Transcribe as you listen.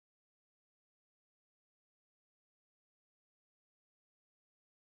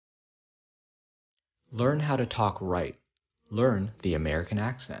Learn how to talk right. Learn the American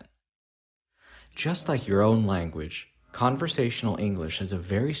accent. Just like your own language, conversational English has a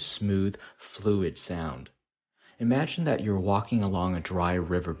very smooth, fluid sound. Imagine that you're walking along a dry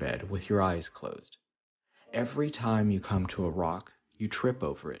riverbed with your eyes closed. Every time you come to a rock, you trip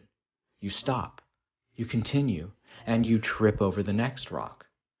over it. You stop, you continue, and you trip over the next rock.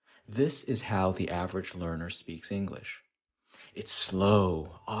 This is how the average learner speaks English. It's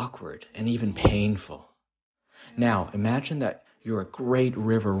slow, awkward, and even painful. Now, imagine that you're a great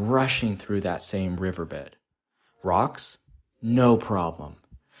river rushing through that same riverbed. Rocks? No problem.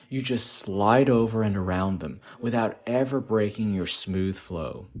 You just slide over and around them without ever breaking your smooth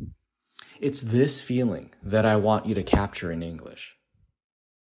flow. It's this feeling that I want you to capture in English.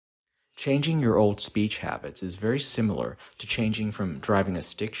 Changing your old speech habits is very similar to changing from driving a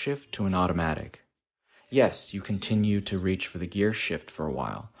stick shift to an automatic. Yes, you continue to reach for the gear shift for a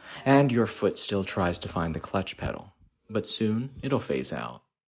while, and your foot still tries to find the clutch pedal, but soon it'll phase out.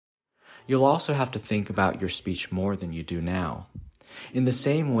 You'll also have to think about your speech more than you do now. In the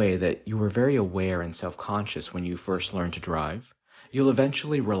same way that you were very aware and self-conscious when you first learned to drive, you'll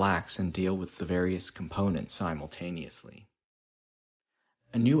eventually relax and deal with the various components simultaneously.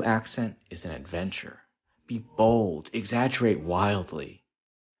 A new accent is an adventure. Be bold, exaggerate wildly.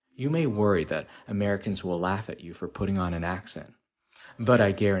 You may worry that Americans will laugh at you for putting on an accent, but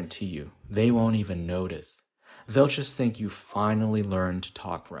I guarantee you, they won't even notice. They'll just think you finally learned to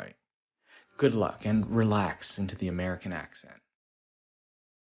talk right. Good luck and relax into the American accent.